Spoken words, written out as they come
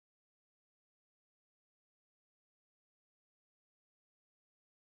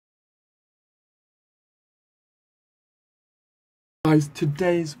Guys,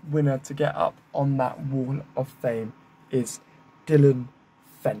 today's winner to get up on that wall of fame is Dylan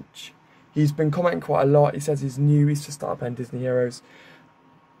Finch. He's been commenting quite a lot. He says he's new, he's just started playing Disney Heroes.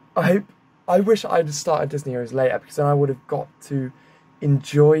 I wish I'd started Disney Heroes later, because then I would have got to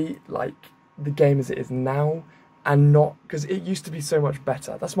enjoy like the game as it is now, and not, because it used to be so much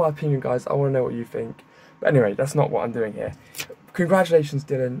better. That's my opinion, guys. I want to know what you think. But anyway, that's not what I'm doing here. Congratulations,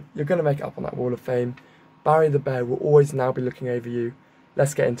 Dylan. You're going to make it up on that wall of fame. Barry the Bear will always now be looking over you.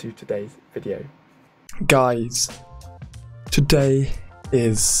 Let's get into today's video. Guys, today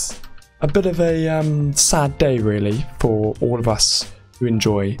is a bit of a sad day really for all of us who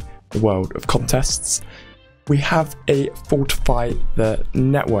enjoy the world of contests. We have a Fortify the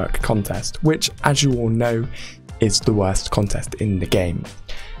Network contest, which, as you all know, is the worst contest in the game.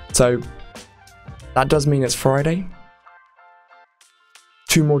 So that does mean it's Friday.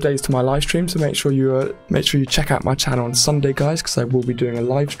 2 more days to my live stream, so make sure you check out my channel on Sunday, guys, because I will be doing a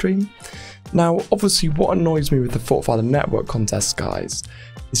live stream. Now, obviously, what annoys me with the Fortify the Network contest, guys,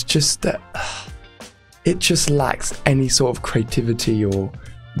 is just that it just lacks any sort of creativity or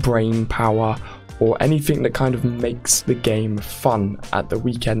brain power or anything that kind of makes the game fun at the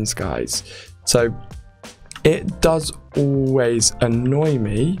weekends, guys. So it does always annoy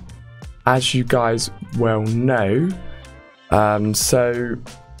me, as you guys well know. So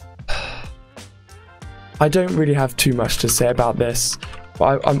I don't really have too much to say about this,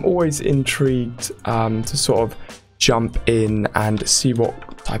 but I'm always intrigued to sort of jump in and see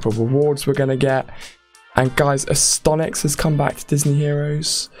what type of rewards we're going to get. And guys, Astonix has come back to Disney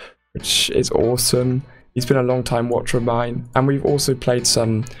Heroes, which is awesome. He's been a long time watcher of mine, and we've also played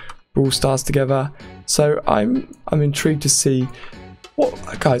some Brawl Stars together. So I'm intrigued to see what,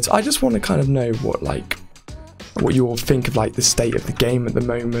 guys, I just want to kind of know what you all think of like the state of the game at the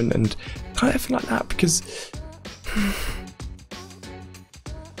moment and kind of everything like that, because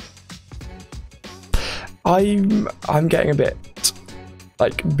I'm getting a bit,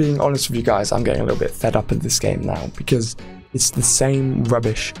 like, being honest with you guys, I'm getting a little bit fed up of this game now, because it's the same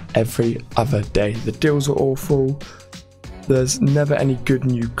rubbish every other day. The deals are awful, there's never any good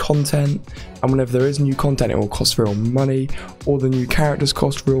new content, and whenever there is new content it will cost real money, or the new characters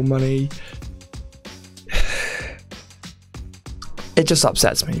cost real money. It just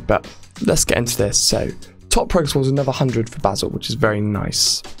upsets me, but let's get into this. So, top progress was another 100 for Basil, which is very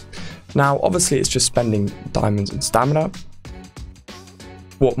nice. Now, obviously, it's just spending diamonds and stamina.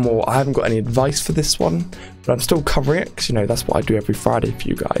 What more? I haven't got any advice for this one, but I'm still covering it, because, you know, that's what I do every Friday for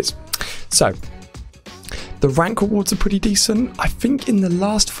you guys. So, the rank rewards are pretty decent. I think in the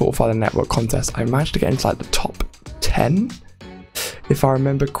last Fortify the Network contest, I managed to get into like the top 10, if I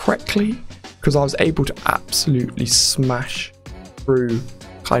remember correctly, because I was able to absolutely smash through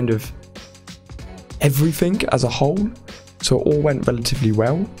kind of everything as a whole, so it all went relatively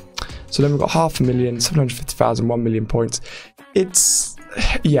well. So then we've got 500,000, 750,000, 1 million points. It's,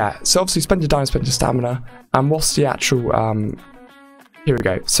 yeah, so obviously spend your diamond, spend your stamina, and what's the actual, here we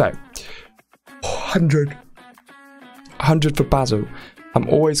go, so 100 for Basil. I'm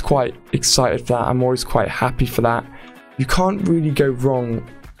always quite excited for that, I'm always quite happy for that. You can't really go wrong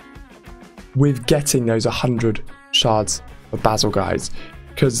with getting those 100 shards for Basil, guys,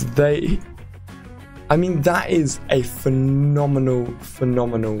 because I mean, that is a phenomenal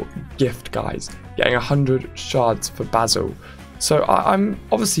gift, guys, getting 100 shards for Basil. So I'm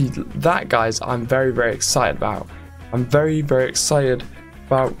obviously that, guys, I'm very excited about. I'm very excited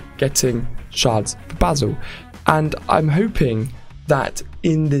about getting shards for Basil, and I'm hoping that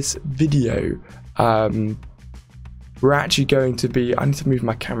in this video we're actually going to be, I need to move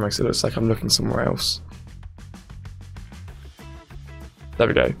my camera so it looks like I'm looking somewhere else. There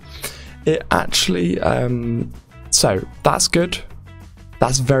we go. It actually, so that's good.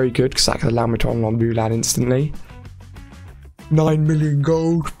 That's very good, because that can allow me to unlock Mulan instantly. 9 million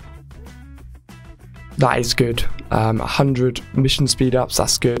gold. That is good. 100 mission speed ups,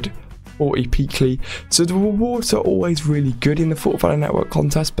 that's good. 40 peakly. So the rewards are always really good in the Fortify the Network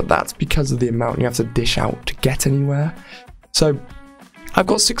contest, but that's because of the amount you have to dish out to get anywhere. So I've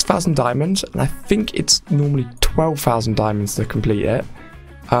got 6,000 diamonds, and I think it's normally 12,000 diamonds to complete it.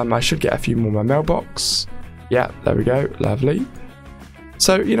 I should get a few more in my mailbox. Yeah, there we go, lovely.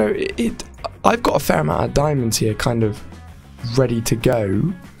 So, you know, I've got a fair amount of diamonds here kind of ready to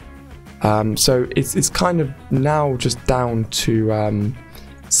go. So it's kind of now just down to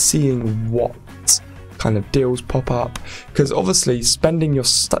seeing what kind of deals pop up, because obviously spending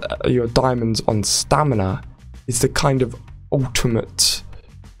your diamonds on stamina is the kind of ultimate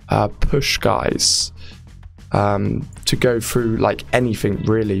push, guys. to go through like anything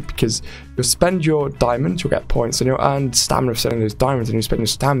really, because you'll spend your diamonds, you'll get points, and you'll earn stamina for selling those diamonds, and you spend your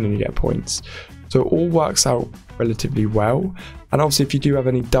stamina and you get points. So it all works out relatively well. And obviously if you do have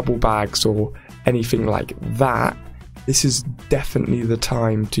any double bags or anything like that, this is definitely the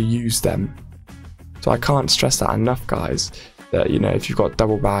time to use them. So I can't stress that enough, guys, that, you know, if you've got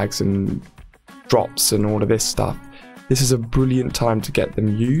double bags and drops and all of this stuff, this is a brilliant time to get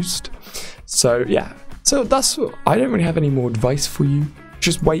them used. So yeah, so that's, I don't really have any more advice for you.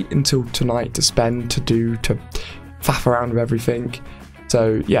 Just wait until tonight to spend, to faff around with everything.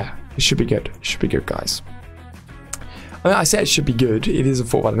 So yeah, it should be good. It should be good, guys. I mean, I say it should be good. It is a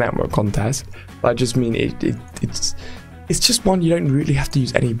Fortnite Network contest, but I just mean it's just one you don't really have to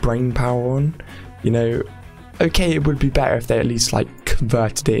use any brain power on. You know, okay, it would be better if they at least like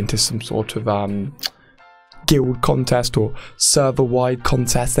converted it into some sort of guild contest or server-wide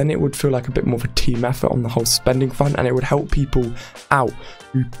contest. Then it would feel like a bit more of a team effort on the whole spending front, and it would help people out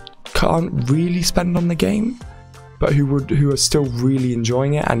who can't really spend on the game, but who are still really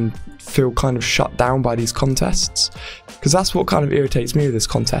enjoying it and feel kind of shut down by these contests. Because that's what kind of irritates me with this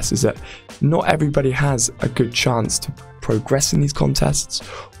contest, is that not everybody has a good chance to progress in these contests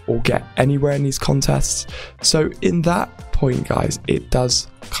or get anywhere in these contests. So in that point, guys, it does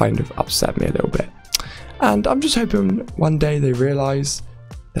kind of upset me a little bit. And I'm just hoping one day they realise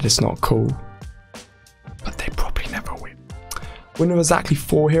that it's not cool. But they probably never will. Winner of exactly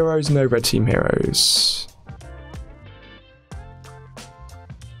 4 heroes, no red team heroes.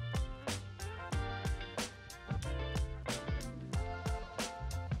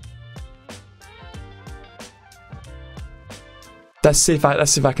 Let's see if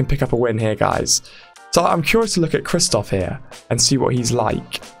I can pick up a win here, guys. So I'm curious to look at Kristoff here and see what he's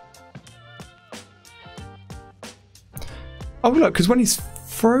like. Oh look, because when he's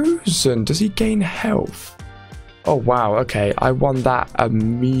frozen, does he gain health? Oh wow, okay, I won that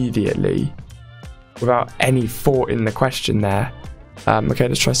immediately without any thought in the question there. Okay,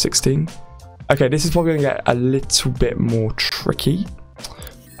 let's try 16. Okay, this is probably going to get a little bit more tricky.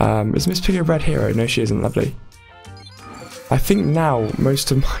 Is Miss Piggy a red hero? No, she isn't. Lovely. I think now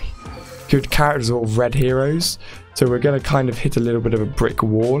most of my good characters are all red heroes, so we're going to kind of hit a little bit of a brick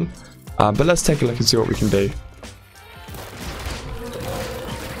wall. But let's take a look and see what we can do.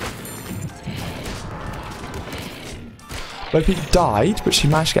 Lope died, but she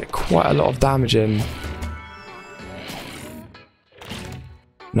managed to get quite a lot of damage in.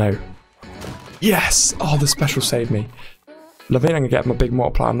 No. Yes! Oh, the special saved me. Lovely, I'm going to get my big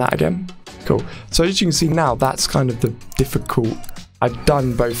multiplier on that again. Cool. So as you can see now, that's kind of the difficult. I've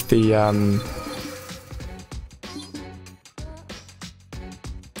done both the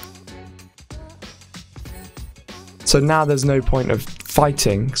so now there's no point of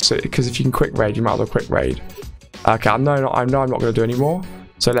fighting, so because if you can quick raid, you might as well quick raid. Okay, I know I'm not going to do any more,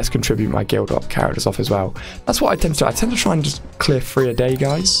 so let's contribute my guild up characters off as well. That's what I tend to do. I tend to try and just clear 3 a day,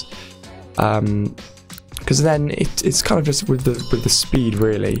 guys, because then it's kind of just with the speed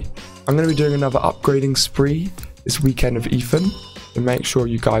really. I'm going to be doing another upgrading spree this weekend of Ethan, and make sure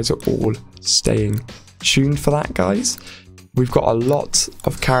you guys are all staying tuned for that, guys. We've got a lot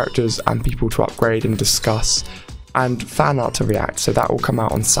of characters and people to upgrade and discuss, and fan art to react, so that will come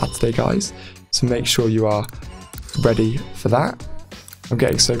out on Saturday, guys, so make sure you are ready for that. I'm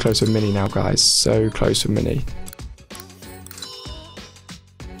getting so close with Minnie now, guys, so close with Minnie.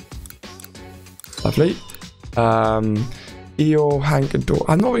 Lovely. Eeyore, Hank, and Dor.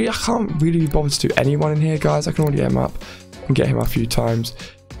 I can't really be bothered to do anyone in here, guys. I can already get him up and get him a few times.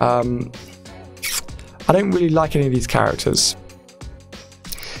 I don't really like any of these characters.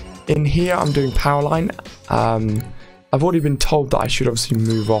 In here, I'm doing Powerline. I've already been told that I should obviously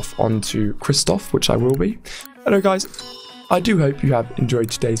move off onto Kristoff, which I will be. Hello, guys. I do hope you have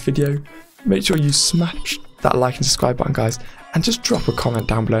enjoyed today's video. Make sure you smash that like and subscribe button, guys, and just drop a comment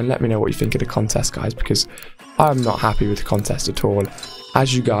down below and let me know what you think of the contest, guys, because I'm not happy with the contest at all.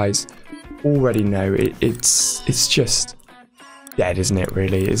 As you guys already know, it's just dead, isn't it,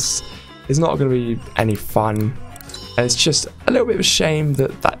 really? It's not going to be any fun, and it's just a little bit of a shame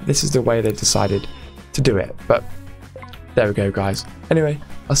that this is the way they decided to do it. But there we go, guys. Anyway,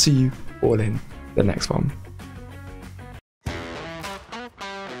 I'll see you all in the next one.